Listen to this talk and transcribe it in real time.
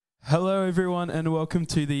Hello, everyone, and welcome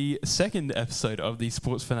to the second episode of the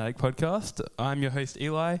Sports Fanatic podcast. I'm your host,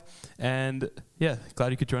 Eli, and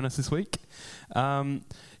glad you could join us this week. Hit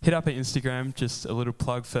up our Instagram, just a little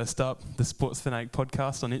plug first up, the Sports Fanatic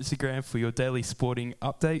podcast on Instagram for your daily sporting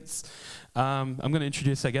updates. I'm going to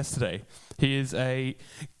introduce our guest today. He is a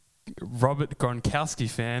Robert Gronkowski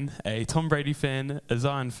fan, a Tom Brady fan, a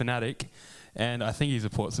Zion fanatic, and I think he's a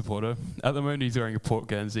Port supporter. At the moment, he's wearing a Port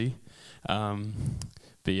Guernsey.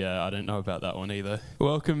 But I don't know about that one either.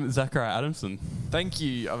 Welcome, Zac Adamson. Thank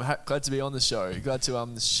you. I'm glad to be on the show. Glad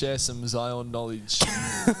to share some Zion knowledge. Do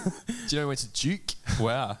you know he went to Duke?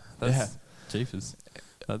 Wow. That's jeepers.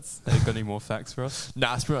 Have you got any more facts for us?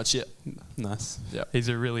 Nah, that's pretty much it. Nice. Yep. He's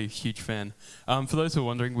a really huge fan. For those who are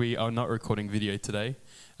wondering, we are not recording video today.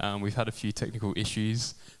 We've had a few technical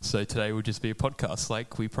issues, so today will just be a podcast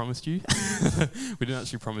like we promised you. We didn't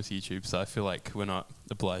actually promise YouTube, so I feel like we're not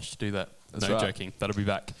obliged to do that. That's no right. Joking. That'll be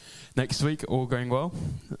back next week, all going well.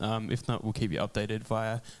 If not, we'll keep you updated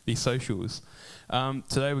via the socials.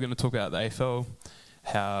 Today we're going to talk about the AFL,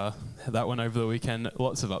 how that went over the weekend.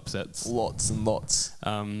 Lots of upsets. Lots and lots.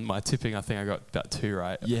 My tipping, I think I got about 2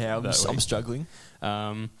 right. Yeah, I'm struggling.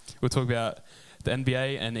 We'll talk about the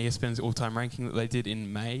NBA and ESPN's all-time ranking that they did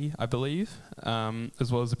in May, I believe,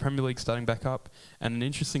 as well as the Premier League starting back up, and an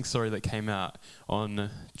interesting story that came out on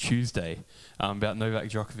Tuesday about Novak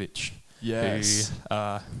Djokovic. Yes.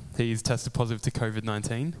 He's tested positive to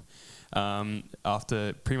COVID-19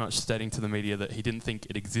 after pretty much stating to the media that he didn't think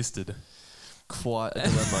it existed. Quite a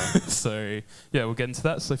dilemma. So, we'll get into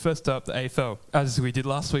that. So first up, the AFL. As we did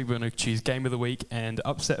last week, we're going to choose Game of the Week and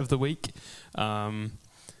Upset of the Week.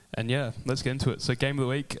 Let's get into it. So game of the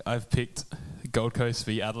week, I've picked Gold Coast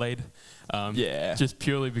v Adelaide. Just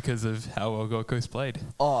purely because of how well Gold Coast played.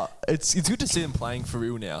 Oh, it's good to see them playing for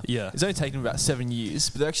real now. Yeah. It's only taken about 7 years,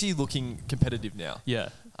 but they're actually looking competitive now. Yeah.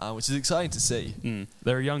 Which is exciting to see.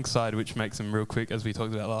 They're a young side, which makes them real quick, as we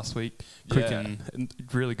talked about last week. Quick and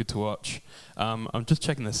really good to watch. I'm just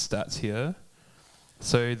checking the stats here.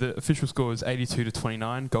 So the official score was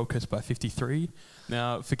 82-29, Gold Coast by 53.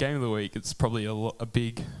 Now, for Game of the Week, it's probably a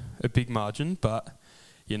big margin, but,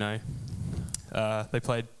 they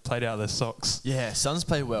played out of their socks. Yeah, Suns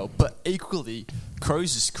play well, but equally,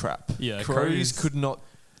 Crows is crap. Yeah, Crows could not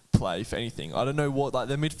play for anything. I don't know what,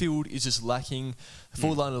 their midfield is just lacking, the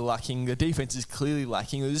forward line are lacking, their defense is clearly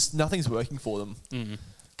lacking, nothing's working for them.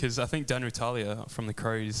 Because I think Dan Rutalia from the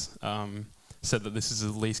Crows said that this is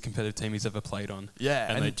the least competitive team he's ever played on.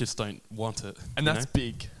 Yeah. And they just don't want it. And that's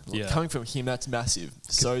big. Coming from him, that's massive.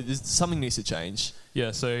 So something needs to change.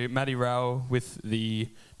 Yeah, so Matty Rowell with the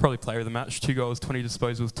probably player of the match, 2 goals, 20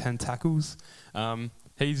 disposals, 10 tackles.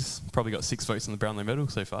 He's probably got 6 votes on the Brownlow medal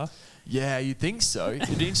so far. Yeah, you'd think so.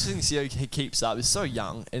 It'd be interesting to see how he keeps up. He's so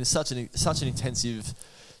young and it's such an intensive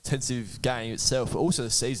game itself, but also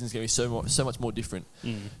the season's going to be so much more different.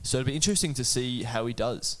 So it'd be interesting to see how he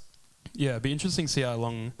does. Yeah, it'd be interesting to see how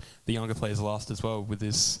long the younger players last as well with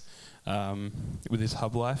this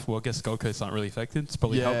hub life. Well, I guess Gold Coast aren't really affected. It's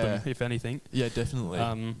probably helped them, if anything. Yeah,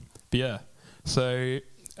 definitely. So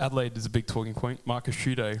Adelaide is a big talking point. Marcus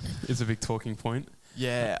Shudo is a big talking point.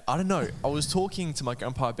 Yeah, I don't know. I was talking to my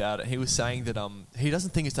grandpa about it. He was saying that he doesn't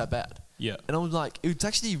think it's that bad. Yeah. And I was like, it's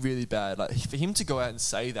actually really bad. Like, for him to go out and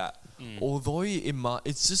say that, although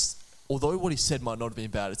what he said might not have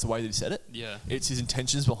been bad, it's the way that he said it. Yeah. It's his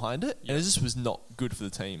intentions behind it, and it just was not good for the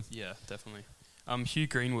team. Yeah, definitely. Hugh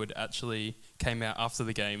Greenwood actually came out after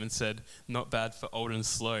the game and said, not bad for old and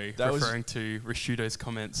slow, referring to Rashudo's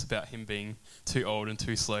comments about him being too old and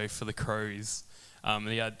too slow for the Crows. And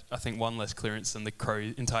he had, I think, 1 less clearance than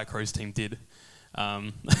the entire Crows team did.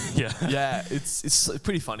 Yeah, it's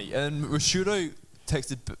pretty funny. And Rashudo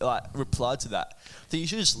replied to that. I think you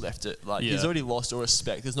should have just left it. He's already lost all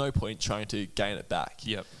respect. There's no point trying to gain it back.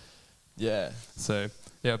 Yep. Yeah. So,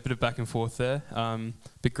 a bit of back and forth there.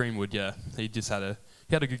 But Greenwood, he just had a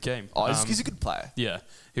good game. Oh, he's a good player. Yeah.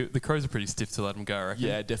 The Crows are pretty stiff to let him go, I reckon.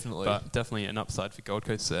 Yeah, definitely. But definitely an upside for Gold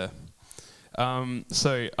Coast there.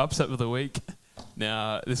 So, upset of the week.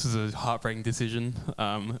 Now, this was a heartbreaking decision.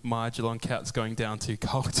 My Geelong Cats going down to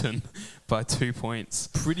Carlton by 2 points.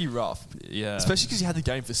 Pretty rough. Yeah. Especially because you had the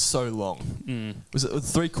game for so long. Was it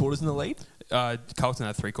 3 quarters in the lead? Carlton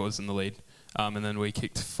had 3 quarters in the lead. And then we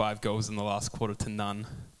kicked 5 goals in the last quarter to none.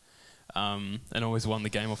 And always won the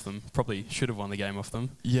game off them. Probably should have won the game off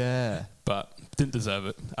them. Yeah. But didn't deserve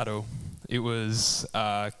it at all. It was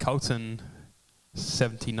Carlton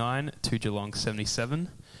 79 to Geelong 77.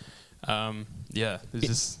 It was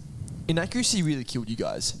just... Inaccuracy really killed you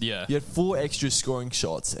guys. Yeah. You had 4 extra scoring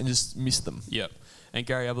shots and just missed them. Yep. And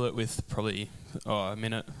Gary Ablett with probably a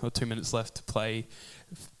minute or 2 minutes left to play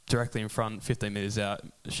directly in front, 15 metres out,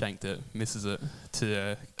 shanked it, misses it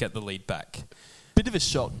to get the lead back. Bit of a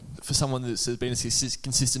shock for someone that's been as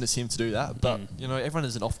consistent as him to do that, but everyone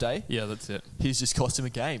has an off day. Yeah, that's it. He's just cost him a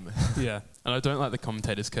game. Yeah, and I don't like the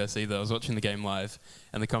commentators' curse either. I was watching the game live,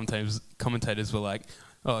 and the commentators were like,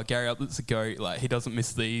 "Oh, Gary Uplett's a goat. Like he doesn't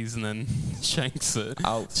miss these, and then shanks it."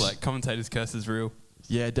 Ouch. It's like commentators' curse is real.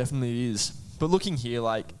 Yeah, definitely is. But looking here,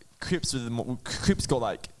 like Cripps got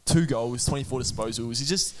like 2 goals, 24 disposals. He's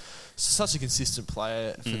just such a consistent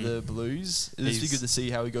player for the Blues. It's be good to see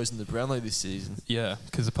how he goes in the Brownlow this season. Yeah,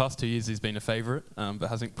 because the past 2 years he's been a favourite, but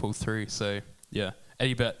hasn't pulled through. So yeah,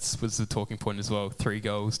 Eddie Betts was the talking point as well. 3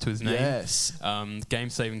 goals to his name. Yes.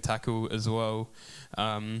 Game-saving tackle as well.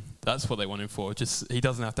 That's what they want him for. Just he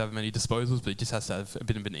doesn't have to have many disposals, but he just has to have a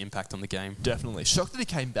bit of an impact on the game. Definitely. Shocked that he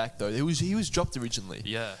came back though. He was dropped originally.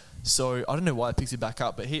 Yeah. So I don't know why he picks it back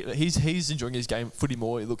up, but he's enjoying his game footy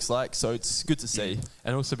more, it looks like. So it's good to see.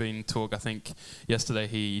 And also been talk. I think yesterday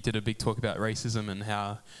he did a big talk about racism and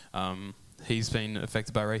how he's been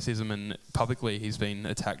affected by racism, and publicly he's been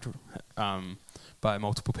attacked by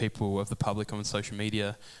multiple people of the public on social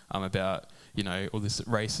media about all this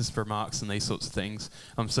racist remarks and these sorts of things.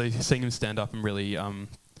 So seeing him stand up and really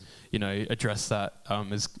address that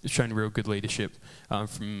has shown real good leadership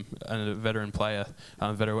from a veteran player,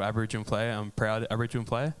 veteran Aboriginal player, proud Aboriginal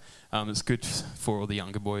player. It's good for all the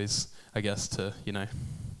younger boys, I guess, to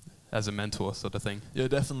as a mentor sort of thing. Yeah,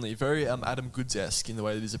 definitely. Very Adam Goods-esque in the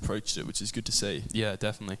way that he's approached it, which is good to see. Yeah,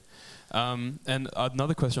 definitely. And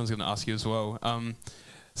another question I was going to ask you as well.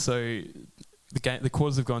 So the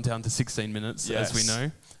quarters have gone down to 16 minutes, as we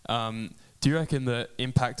know. Do you reckon the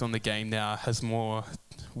impact on the game now has more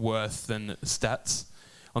worth than stats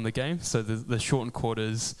on the game? So the shortened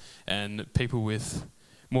quarters and people with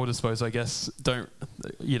more disposal, I guess,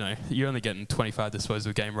 you're only getting 25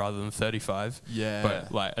 disposal a game rather than 35. Yeah.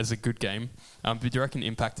 But like as a good game. But do you reckon the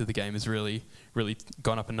impact of the game has really, really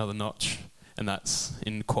gone up another notch? And that's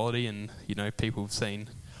in quality and, people have seen...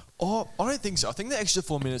 Oh, I don't think so. I think the extra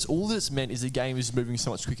 4 minutes, all that it's meant is the game is moving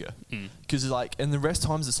so much quicker. Because and the rest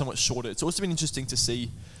times are so much shorter. It's also been interesting to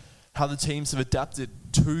see how the teams have adapted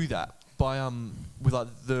to that by with like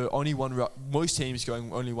the only one most teams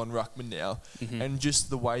going only one ruckman now, and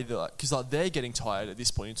just the way that because they're getting tired at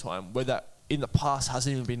this point in time, where that in the past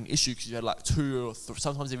hasn't even been an issue because you had like 2 or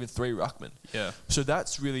sometimes even 3 ruckmen. Yeah. So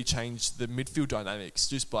that's really changed the midfield dynamics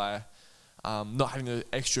just by not having the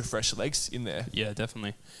extra fresh legs in there. Yeah,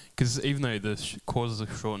 definitely. Because even though the quarters are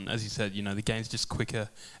shortened, as you said, the game's just quicker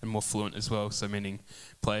and more fluent as well. So meaning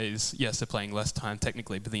players, yes, they're playing less time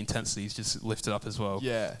technically, but the intensity is just lifted up as well.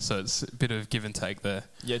 Yeah. So it's a bit of give and take there.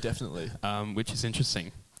 Yeah, definitely. Which is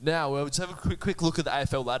interesting. Now, let's have a quick look at the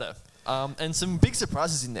AFL ladder. And some big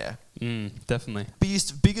surprises in there. Definitely.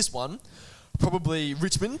 Biggest one, probably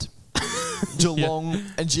Richmond, Geelong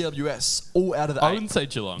and GWS, all out of the 8. I wouldn't say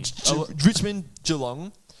Geelong. Richmond,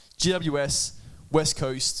 Geelong, GWS, West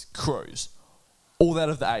Coast, Crows, all out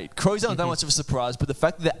of the 8. Crows aren't that much of a surprise, but the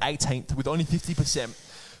fact that they're 18th with only 50%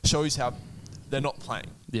 shows how they're not playing.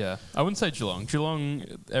 Yeah, I wouldn't say Geelong. Geelong,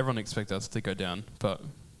 everyone expects us to go down, but...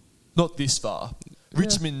 Not this far.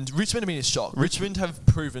 Richmond have been a shock. Richmond have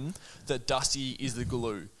proven that Dusty is the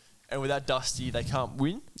glue. And without Dusty, they can't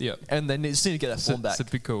win. Yeah. And they just need to get that form back. It's a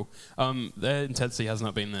bit cool. Their intensity has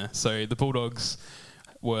not been there. So the Bulldogs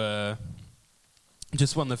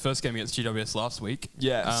just won the first game against GWS last week.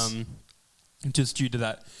 Yes. Just due to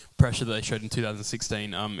that pressure that they showed in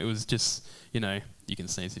 2016. It was just, you can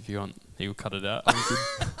sneeze if you want. He'll cut it out.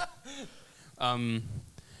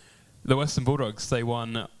 The Western Bulldogs, they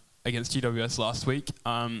won against GWS last week.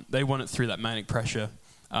 They won it through that manic pressure.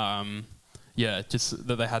 Just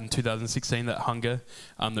that they had in 2016, that hunger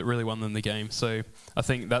that really won them the game. So I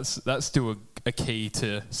think that's still a key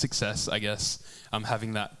to success, I guess,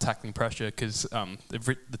 having that tackling pressure because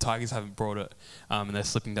the Tigers haven't brought it and they're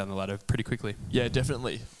slipping down the ladder pretty quickly. Yeah,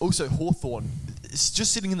 definitely. Also, Hawthorn is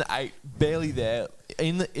just sitting in the 8, barely there,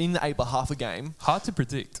 in the 8 by half a game. Hard to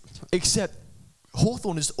predict. Except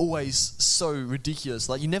Hawthorn is always so ridiculous.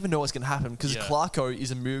 Like, you never know what's going to happen because Clarko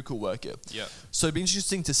is a miracle worker. Yeah. So it'll be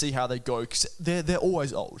interesting to see how they go because they're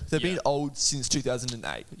always old. They've been old since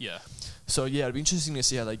 2008. Yeah. So, it'll be interesting to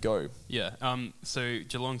see how they go. Yeah. So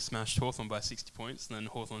Geelong smashed Hawthorn by 60 points and then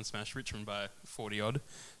Hawthorn smashed Richmond by 40-odd.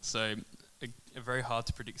 So a very hard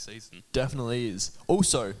to predict season. Definitely is.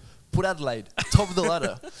 Also, Port Adelaide, top of the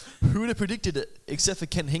ladder. Who would have predicted it except for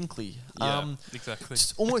Ken Hinkley? Yeah, exactly.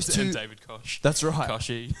 It's almost and David Koch. That's right.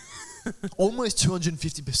 Koshy. Almost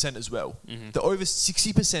 250% as well. They're over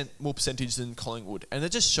 60% more percentage than Collingwood. And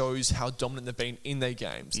that just shows how dominant they've been in their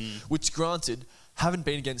games. Which, granted, haven't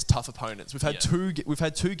been against tough opponents. We've had we've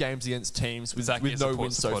had two games against teams with no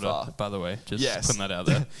wins so far. By the way, just putting that out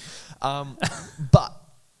there. But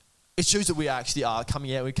it shows that we actually are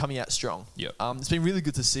coming out. We're coming out strong. Yep. It's been really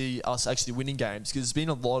good to see us actually winning games because there's been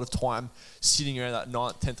a lot of time sitting around that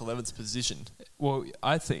 9th, 10th, 11th position. Well,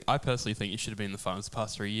 I personally think you should have been in the finals the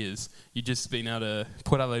past 3 years. You've just been able to...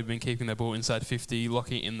 Port Adelaide have been keeping their ball inside 50,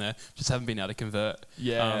 locking it in there, just haven't been able to convert.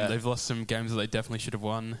 Yeah. They've lost some games that they definitely should have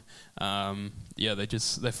won.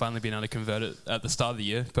 They've finally been able to convert it at the start of the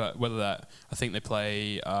year, but whether that... I think they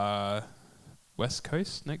play West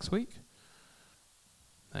Coast next week.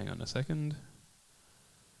 Hang on a second.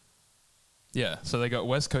 Yeah, so they got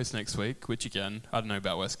West Coast next week, which again, I don't know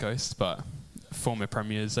about West Coast, but former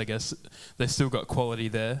premiers, I guess, they've still got quality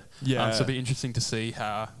there. Yeah. So it'll be interesting to see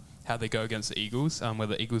how they go against the Eagles,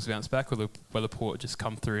 whether Eagles bounce back or whether Port just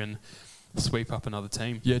come through and sweep up another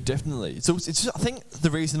team. Yeah, definitely. So it's just, I think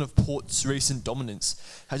the reason of Port's recent dominance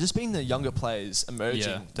has just been the younger players emerging.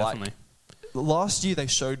 Yeah, definitely. Last year they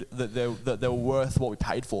showed that they were worth what we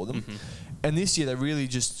paid for them. Mm-hmm. And this year they're really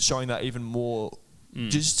just showing that even more,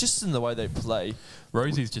 just in the way they play.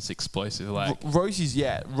 Rosie's just explosive. Rosie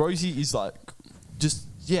is like,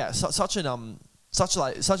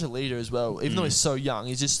 such a leader as well. Even though he's so young,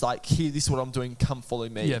 he's just like, here, this is what I'm doing. Come follow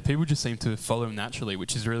me. Yeah, people just seem to follow him naturally,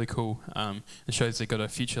 which is really cool. It shows they've got a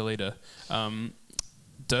future leader.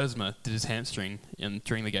 Dersma did his hamstring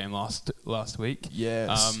during the game last week.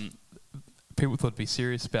 Yes. People thought it'd be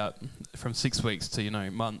serious about from 6 weeks to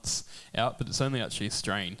months out, but it's only actually a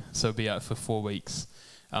strain, so it'll be out for 4 weeks.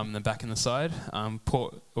 Then back in the side.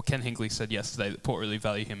 Ken Hinkley said yesterday that Port really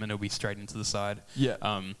value him and he'll be straight into the side.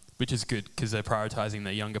 Yeah. Which is good because they're prioritising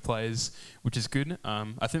their younger players, which is good.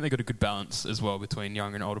 I think they've got a good balance as well between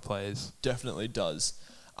younger and older players. Definitely does.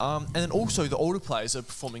 And then also the older players are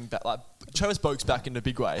performing back. Like Travis Boak's back in a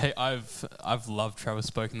big way. Hey, I've loved Travis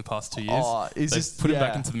Boak in the past 2 years. They've put him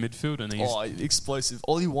back into the midfield and he's explosive.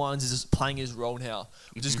 All he wants is just playing his role now,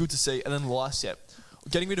 which is good to see. And then Lysette,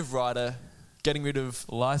 getting rid of Ryder, getting rid of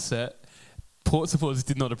Lysette. Port supporters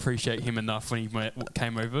did not appreciate him enough when he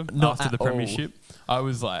came over after the premiership. I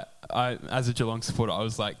was like, as a Geelong supporter, I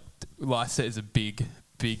was like, Lysette is a big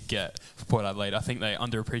get for Port Adelaide. I think they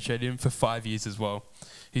underappreciated him for 5 years as well.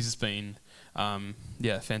 He's just been,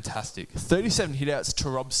 fantastic. 37 hitouts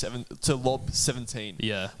to lob 17.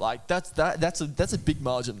 Yeah, like that's a big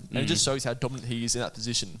margin, and it just shows how dominant he is in that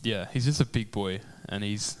position. Yeah, he's just a big boy, and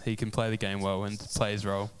he can play the game well and play his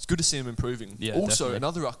role. It's good to see him improving. Yeah, also, definitely.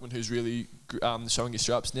 another ruckman who's really showing his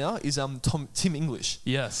stripes now is Tim English.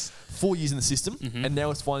 Yes, 4 years in the system, and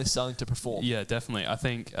now it's finally starting to perform. Yeah, definitely. I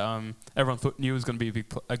think everyone knew he was going to be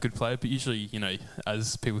a good player, but usually,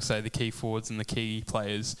 as people say, the key forwards and the key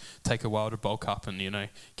players take a while to bulk up and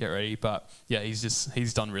get ready. But yeah,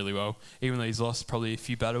 he's done really well. Even though he's lost probably a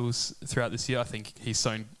few battles throughout this year, I think he's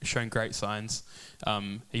shown great signs.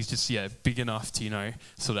 He's just big enough to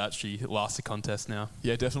sort of actually last the contest now.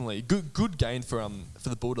 Yeah, definitely. Good gain for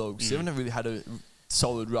the Bulldogs. They haven't really had a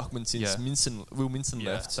solid ruckman since Will Minson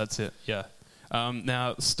left. That's it. Yeah.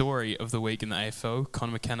 Now, story of the week in the AFL: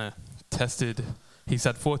 Connor McKenna tested. He's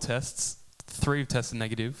had 4 tests. 3 have tested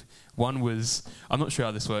negative. One was, I'm not sure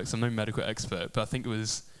how this works. I'm no medical expert, but I think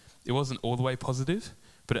it wasn't all the way positive,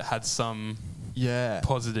 but it had some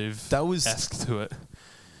positive esque to it.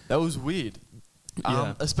 That was weird.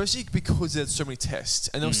 Yeah. Especially because there's so many tests,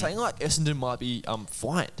 and they were saying like Essendon might be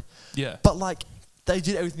fine. Yeah. But like they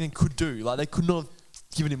did everything they could do. Like they could not have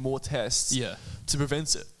given him more tests. To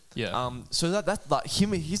prevent it. Yeah. So that like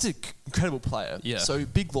him, he's an incredible player. Yeah. So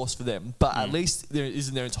big loss for them, but at least there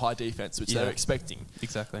isn't their entire defense, which they're expecting.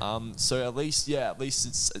 Exactly. So at least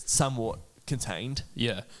it's somewhat contained.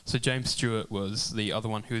 Yeah. So James Stewart was the other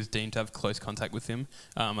one who was deemed to have close contact with him.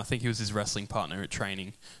 I think he was his wrestling partner at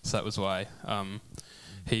training, so that was why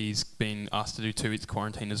he's been asked to do 2 weeks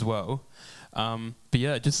quarantine as well. But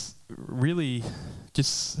yeah,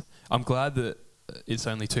 I'm glad that it's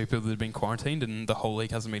only 2 people that have been quarantined and the whole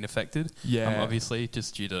league hasn't been affected. Yeah. Obviously,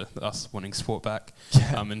 just due to us wanting sport back.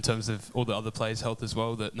 Yeah. In terms of all the other players' health as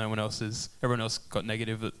well, that everyone else got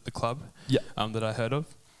negative at the club. Yeah. That I heard of.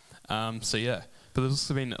 But there's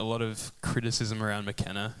also been a lot of criticism around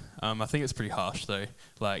McKenna. I think it's pretty harsh though.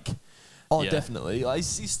 Definitely. Like,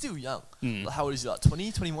 he's still young. How old is he? Like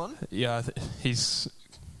 20, 21? Yeah, he's.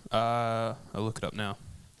 I'll look it up now.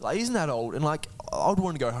 Like, he's not that old, and like I'd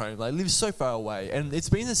want to go home. Like, he lives so far away, and it's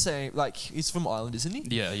been the same. Like, he's from Ireland, isn't he?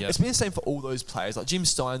 Yeah. It's been the same for all those players. Like Jim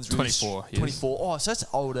Steins, really 24. 24. Oh, so that's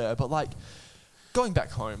older. But like going back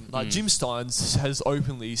home, like Jim Steins has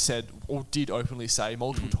openly said, or did openly say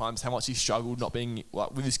multiple times, how much he struggled not being like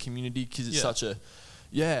with his community because it's such a.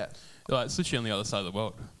 Yeah. Like, it's literally on the other side of the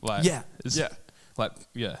world. Like, Yeah, it's, yeah. Like,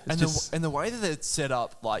 yeah. And the way that they're set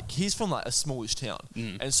up, like, he's from like a smallish town,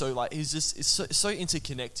 and so like he's just so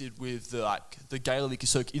interconnected with the Gaelic, is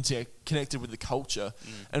so interconnected with the culture,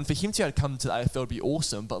 and for him to be able to come to the AFL would be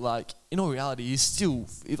awesome. But like in all reality, he's still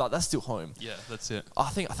like that's still home. Yeah, that's it. I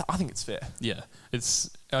think it's fair. Yeah,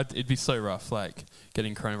 it'd be so rough, like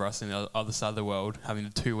getting coronavirus on the other side of the world, having the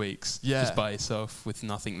 2 weeks just by yourself with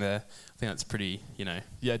nothing there. I think that's pretty,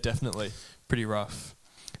 Yeah, definitely. pretty rough.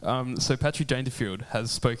 So Patrick Dangerfield has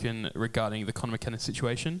spoken regarding the Conor McKenna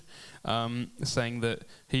situation, saying that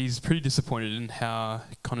he's pretty disappointed in how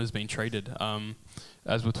Conor's been treated.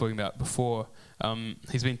 As we were talking about before,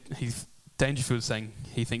 Dangerfield saying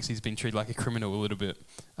he thinks he's been treated like a criminal a little bit,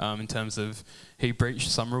 in terms of he breached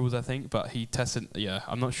some rules, I think, but he tested,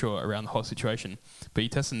 I'm not sure around the whole situation, but he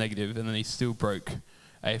tested negative and then he still broke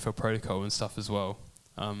AFL protocol and stuff as well.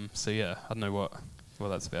 I don't know what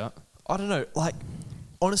that's about. I don't know, like,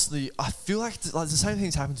 honestly, I feel like the same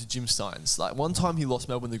things happened to Jim Steins. Like, one time he lost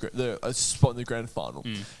Melbourne a spot in the grand final,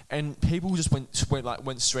 and people just went straight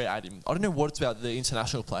at him. I don't know what it's about the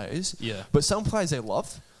international players, but some players they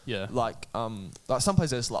love, like some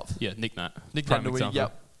players they just love. Yeah, Nick Nat.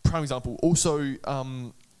 Prime example. Also,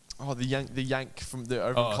 the Yank from the over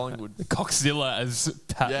in Collingwood. Coxzilla, as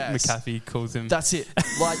Pat McAfee calls him. That's it.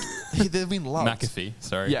 Like, they've been loved. McAfee,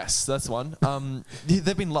 sorry. Yes, that's one.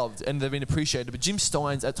 They've been loved and they've been appreciated. But Jim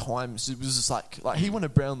Steins, at times, it was just like he won a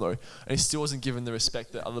Brownlow and he still wasn't given the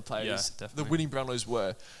respect that other players, the winning Brownlows,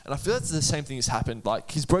 were. And I feel that's the same thing has happened.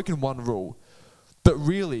 Like, he's broken one rule, but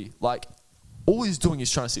really, like, all he's doing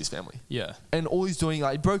is trying to see his family. Yeah. And all he's doing,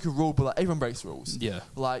 like, he broke a rule, but like everyone breaks rules. Yeah.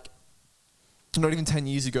 Like, not even 10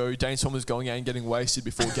 years ago, Dane Swan was going out and getting wasted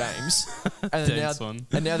before games.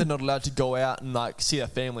 And now they're not allowed to go out and like see their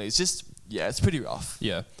family. It's just, it's pretty rough.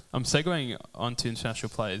 Yeah. I'm segueing on to international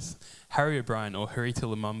players. Harry O'Brien, or Harita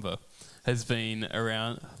Lumumba, has been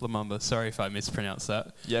around. Lumumba, sorry if I mispronounced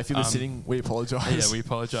that. Yeah, if you're listening, we apologise. Yeah, we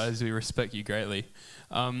apologise. We respect you greatly.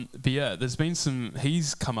 But yeah, there's been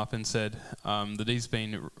he's come up and said that he's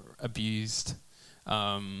been abused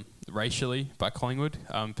racially by Collingwood.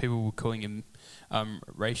 People were calling him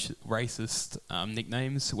racist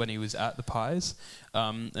nicknames when he was at the Pies,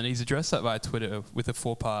 and he's addressed that via Twitter with a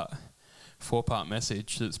four-part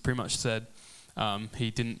message that's pretty much said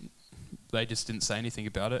they just didn't say anything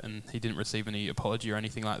about it, and he didn't receive any apology or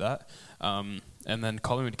anything like that. And then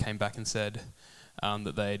Collingwood came back and said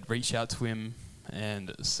that they'd reached out to him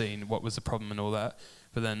and seen what was the problem and all that.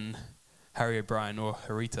 But then Harry O'Brien, or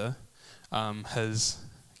Harita, has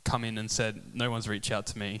come in and said, no one's reached out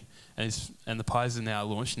to me, and the Pies have now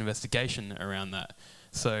launched an investigation around that.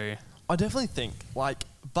 So I definitely think, like,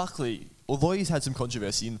 Buckley, although he's had some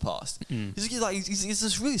controversy in the past, he's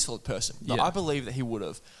this really solid person. Like, I believe that he would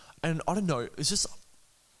have. And I don't know, it just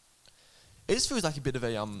feels like a bit of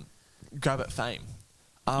a grab at fame.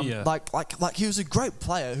 Like he was a great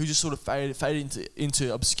player who just sort of faded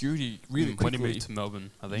into obscurity really quickly. When he moved to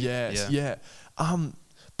Melbourne, I think. Yeah.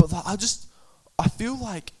 But like, I feel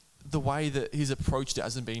like the way that he's approached it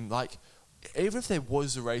hasn't been like, even if there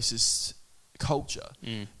was a racist culture,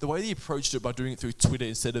 the way that he approached it by doing it through Twitter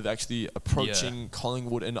instead of actually approaching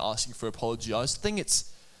Collingwood and asking for apology, I just think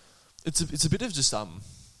it's a bit of just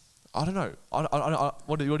I don't know.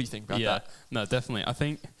 What do you think about that? No, definitely. I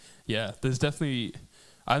think there's definitely.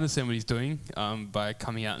 I understand what he's doing by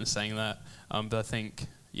coming out and saying that, but I think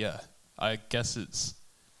I guess it's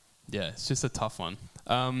just a tough one.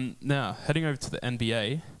 Now, heading over to the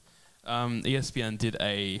NBA, ESPN did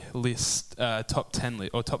a list, top 10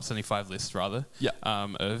 or top 75 list rather,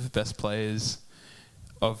 of best players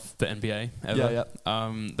of the NBA ever.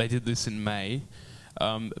 They did this in May,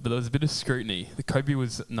 but there was a bit of scrutiny. Kobe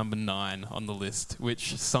was number 9 on the list,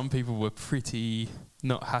 which some people were pretty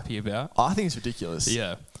not happy about. I think it's ridiculous.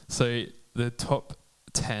 Yeah. So the top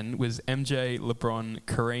 10 was MJ, LeBron,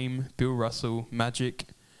 Kareem, Bill Russell, Magic,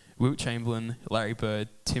 Wilt Chamberlain, Larry Bird,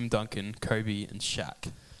 Tim Duncan, Kobe, and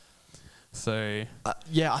Shaq. So I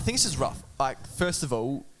think this is rough. Like, first of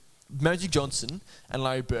all, Magic Johnson and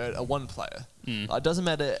Larry Bird are one player. Like, it doesn't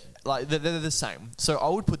matter. Like, they're the same. So I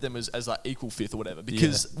would put them as like equal fifth or whatever.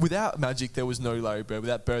 Because without Magic, there was no Larry Bird.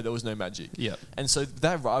 Without Bird, there was no Magic. Yeah. And so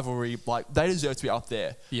that rivalry, like, they deserve to be up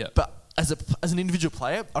there. Yeah. But as an individual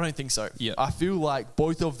player, I don't think so. Yeah. I feel like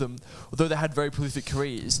both of them, although they had very prolific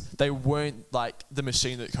careers, they weren't like the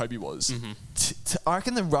machine that Kobe was. I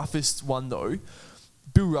reckon the roughest one though,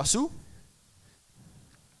 Bill Russell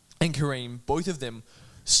and Kareem, both of them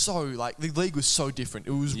so like the league was so different.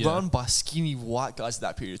 It was run by skinny white guys at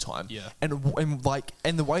that period of time. Yeah. And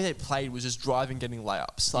the way they played was just driving, getting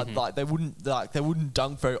layups. Like they wouldn't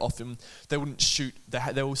dunk very often. They wouldn't shoot.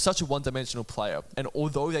 They were such a one-dimensional player. And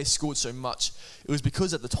although they scored so much, it was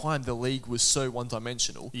because at the time the league was so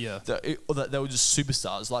one-dimensional. Yeah. That they were just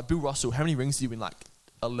superstars. Like Bill Russell, how many rings did he win? Like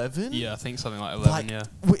 11? Yeah, I think something like 11.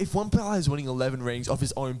 Like, if one player is winning 11 rings off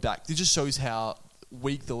his own back, it just shows how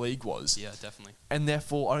weak the league was. Yeah, definitely. And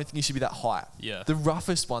therefore, I don't think he should be that high. Yeah. The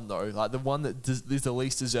roughest one, though, like the one that is the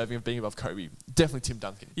least deserving of being above Kobe, definitely Tim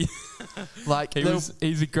Duncan. Yeah. Like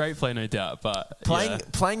he's a great player, no doubt, but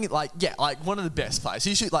playing like one of the best players.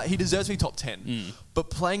 He deserves to be top 10. But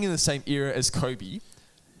playing in the same era as Kobe,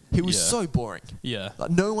 he was so boring. Yeah.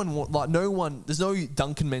 Like no one. There's no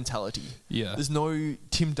Duncan mentality. Yeah. There's no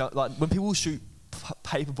Tim Duncan. Like when people shoot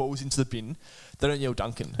paper balls into the bin, they don't yell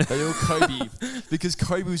Duncan. They yell Kobe because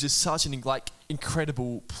Kobe was just such an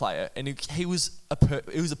incredible player, and he was a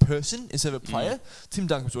person instead of a player. Tim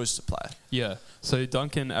Duncan was always just a player. Yeah. So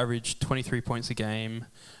Duncan averaged 23 points a game.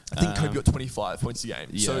 I think Kobe got 25 points a game.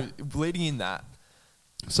 Yeah. So leading in that.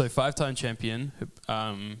 So 5-time champion.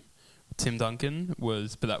 Tim Duncan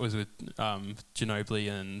but that was with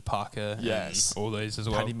Ginobili and Parker and all those as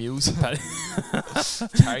well. Patty Mills.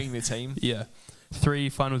 Carrying the team. Yeah. 3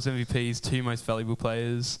 finals MVPs, 2 most valuable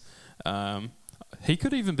players. He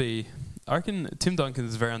could even be... I reckon Tim Duncan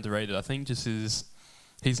is very underrated. I think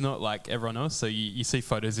he's not like everyone else. So you see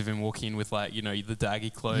photos of him walking with like, the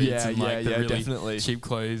daggy clothes and like the really definitely. cheap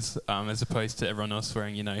clothes as opposed to everyone else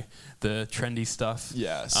wearing, the trendy stuff.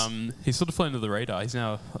 Yes. He's sort of flown under the radar. He's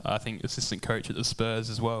now, I think, assistant coach at the Spurs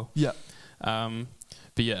as well. Yeah.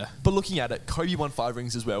 But yeah. But looking at it, Kobe won 5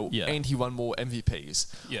 rings as well, and he won more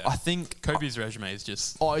MVPs. Yeah. I think Kobe's resume is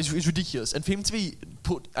just... Oh, it's ridiculous. And for him to be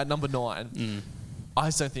put at number 9... I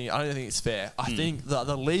don't think it's fair. I think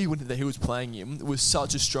the league that he was playing in was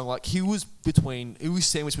such a strong... Like, he was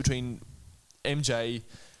sandwiched between MJ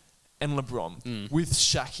and LeBron with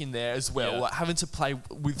Shaq in there as well. Yeah. Like, having to play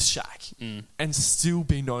with Shaq and still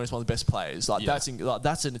being known as one of the best players. Like, that's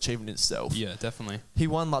an achievement in itself. Yeah, definitely. He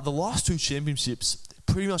won, like, the last 2 championships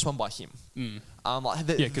pretty much won by him.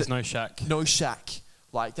 Because no Shaq. No Shaq.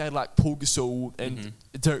 Like, they had, like, Paul Gasol and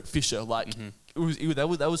Derek Fisher. Like...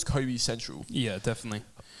 That was Kobe central. Yeah, definitely.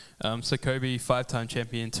 So Kobe, 5-time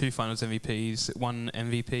champion, 2 finals MVPs, 1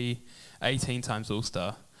 MVP, 18 times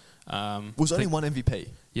All-Star. Was only 1 MVP?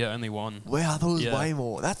 Yeah, only 1. Wow, that was way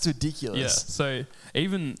more. That's ridiculous. Yeah, so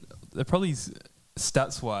even, they're probably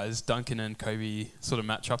stats-wise, Duncan and Kobe sort of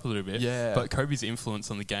match up a little bit. Yeah. But Kobe's influence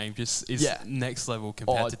on the game just is next level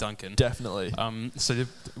compared to Duncan. Definitely. So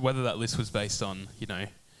whether that list was based on,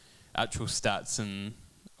 actual stats and...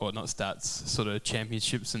 or not stats, sort of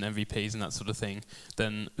championships and MVPs and that sort of thing,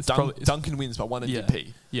 then Duncan wins by 1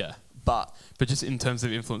 MVP. Yeah. But just in terms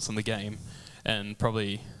of influence on the game, and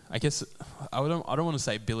probably, I guess, I don't want to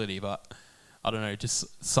say ability, but I don't know,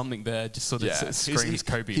 just something there just sort of screams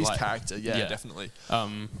Kobe. His character, definitely.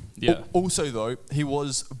 Yeah. Also, though,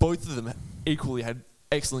 both of them equally had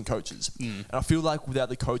excellent coaches. And I feel like without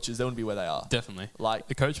the coaches, they wouldn't be where they are. Definitely. Like,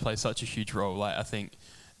 the coach plays such a huge role. Like, I think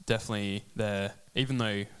definitely even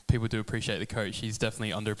though people do appreciate the coach, he's definitely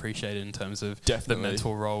underappreciated in terms of the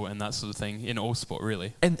mental role and that sort of thing in all sport,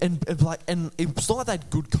 really. And it's not like they had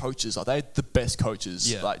good coaches. Like, they had the best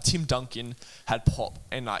coaches. Yeah. Like, Tim Duncan had Pop,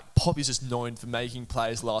 and like Pop is just known for making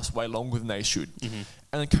players last way longer than they should. And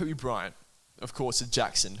then Kobe Bryant, of course, is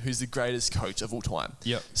Jackson, who's the greatest coach of all time.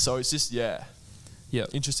 Yep. So it's just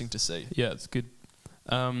interesting to see. Yeah, it's good.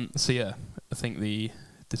 I think the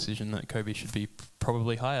decision that Kobe should be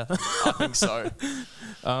probably higher. I think so.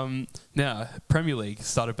 Now, Premier League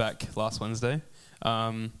started back last Wednesday.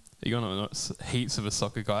 You're not heaps of a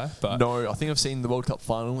soccer guy, but no, I think I've seen the World Cup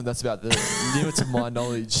final, and that's about the limit of my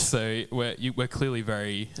knowledge. So we're clearly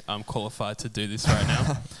very qualified to do this right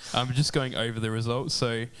now. We're just going over the results.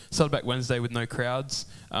 So started back Wednesday with no crowds,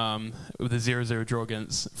 with a 0-0 draw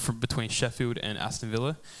between Sheffield and Aston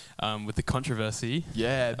Villa, with the controversy.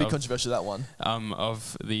 Yeah, big controversy that one.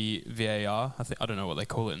 Of the VAR. I don't know what they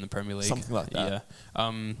call it in the Premier League. Something like that.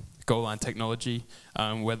 Yeah. Goal line technology,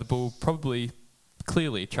 where the ball probably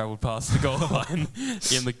clearly travelled past the goal line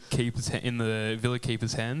in the Villa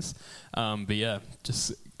keeper's hands.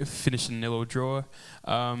 Just finished in a 0-0 draw.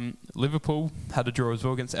 Liverpool had a draw as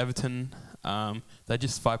well against Everton. They're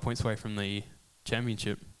just 5 points away from the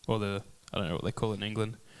championship, or I don't know what they call it in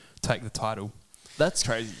England, take the title. That's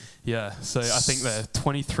crazy. Yeah, so I think they're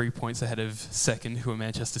 23 points ahead of second, who are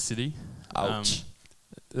Manchester City. Ouch.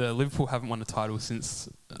 Liverpool haven't won a title since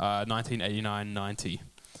 1989-90.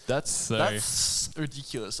 That's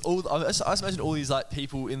ridiculous. I just imagine all these like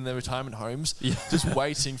people in their retirement homes just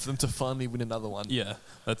waiting for them to finally win another one. Yeah,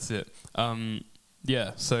 that's it. So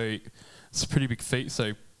it's a pretty big feat.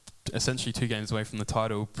 So essentially 2 games away from the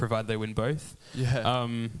title, provided they win both. Yeah.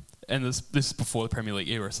 And this is before the Premier League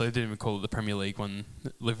era, so they didn't even call it the Premier League when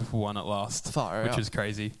Liverpool won at last, which is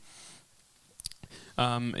crazy.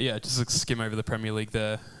 Just skim over the Premier League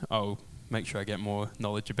there. I'll make sure I get more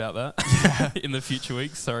knowledge about that in the future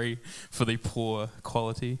weeks. Sorry for the poor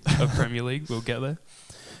quality of Premier League. We'll get there.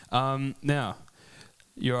 Now,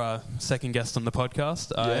 you're our second guest on the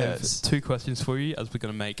podcast. I have 2 questions for you as we're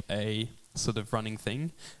going to make a sort of running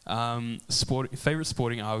thing. Favourite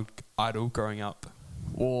sporting idol growing up?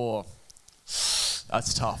 Oh,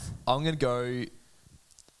 that's tough. I'm going to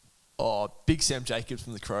go... big Sam Jacobs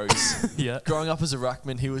from the Crows. Yeah. Growing up as a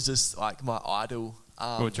ruckman, he was just like my idol.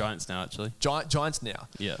 Or Giants now, actually. Giants now.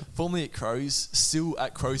 Yeah. Formerly at Crows, still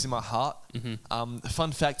at Crows in my heart. Mm-hmm.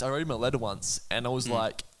 Fun fact, I wrote him a letter once, and I was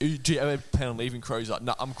like, do you ever plan on leaving Crows? Like,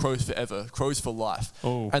 no, I'm Crows forever. Crows for life.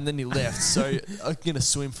 Oh. And then he left, so I'm going to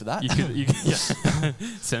sue him for that. You could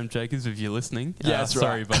Sam Jacobs, if you're listening. Yeah, that's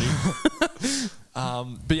sorry, right. buddy.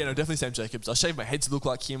 But yeah, no, definitely Sam Jacobs. I shaved my head to look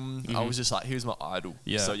like him. I was just like, he was my idol.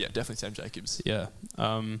 Yeah. So yeah, definitely Sam Jacobs. Yeah.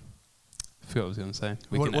 I forgot what I was going to say.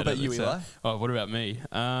 What about you, Eli? Oh, what about me?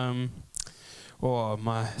 My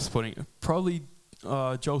sporting... Probably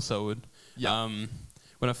Joel Selwood. Yeah.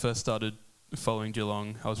 When I first started following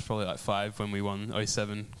Geelong, I was probably like 5 when we won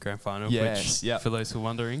 07 grand final. Yes, which, for those who are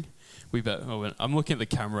wondering, I'm looking at the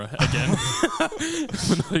camera again.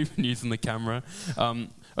 We're not even using the camera.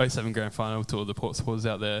 07 grand final to all the Port supporters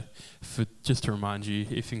out there. Just to remind you,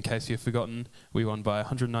 if in case you've forgotten, we won by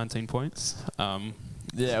 119 points.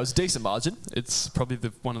 Yeah, it was a decent margin. It's probably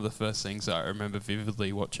one of the first things I remember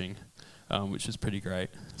vividly watching, which is pretty great.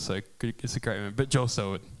 So it's a great moment. But Joel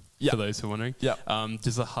Selwood, for those who are wondering,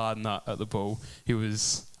 just a hard nut at the ball. He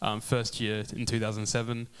was first year in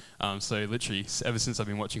 2007. So literally, ever since I've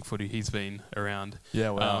been watching footy, he's been around. Yeah,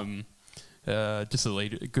 wow. Just a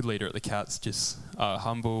good leader at the Cats, just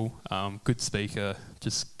humble, good speaker,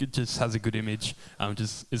 just has a good image,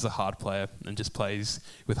 just is a hard player and just plays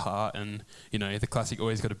with heart, and the classic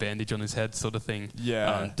always got a bandage on his head sort of thing.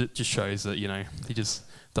 Yeah, just shows that he just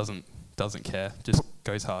doesn't care, just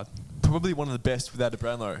goes hard. Probably one of the best without a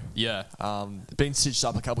Brownlow. Yeah, been stitched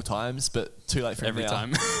up a couple times, but too late for him every now.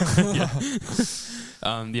 time.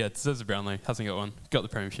 It deserves a Brownlow. Hasn't got one. Got the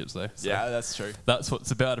premierships though. So yeah, that's true. That's what it's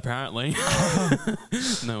about apparently.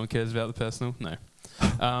 No one cares about the personal. No.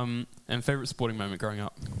 And favourite sporting moment growing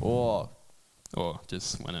up? Or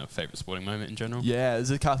just a favourite sporting moment in general? Yeah, there's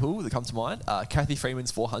a couple that come to mind. Kathy Freeman's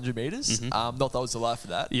 400 metres. Mm-hmm. Not that I was alive for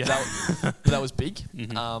that. Yeah. But that was big.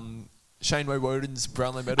 Mm-hmm. Shane Woden's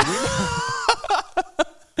Brownlow medal win.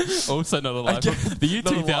 Also not alive. The year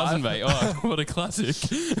 2000, mate. Oh, what a classic.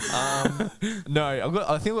 No,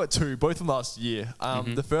 I think I got 2, both from last year.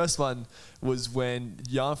 The first one was when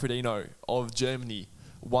Jan Frodeno of Germany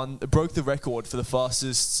broke the record for the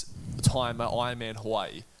fastest time at Ironman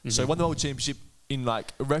Hawaii. Mm-hmm. So he won the World Championship in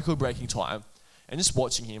like a record-breaking time. And just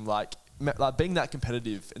watching him, like being that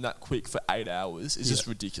competitive and that quick for 8 hours is just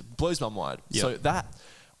ridiculous. Blows my mind. Yep. So that...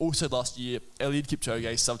 Also last year, Eliud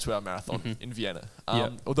Kipchoge sub-2-hour marathon in Vienna.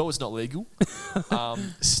 Although it's not legal,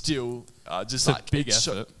 still just it's a big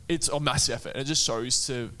effort. It's a massive effort, and it just shows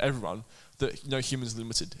to everyone that humans are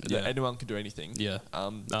limited, and that anyone can do anything. Yeah,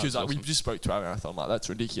 because we just spoke 2-hour marathon, that's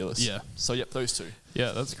ridiculous. Yeah. So those 2.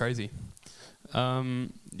 Yeah, that's crazy.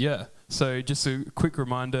 So just a quick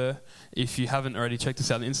reminder, if you haven't already checked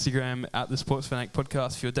us out on Instagram, at the Sports Fanatic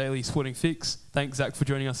Podcast for your daily sporting fix. Thanks, Zach, for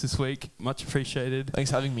joining us this week. Much appreciated.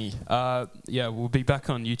 Thanks for having me. We'll be back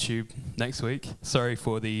on YouTube next week. Sorry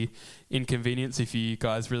for the inconvenience if you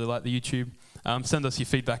guys really like the YouTube. Send us your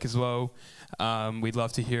feedback as well. We'd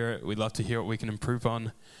love to hear it. We'd love to hear what we can improve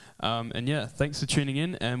on. Thanks for tuning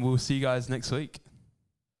in, and we'll see you guys next week.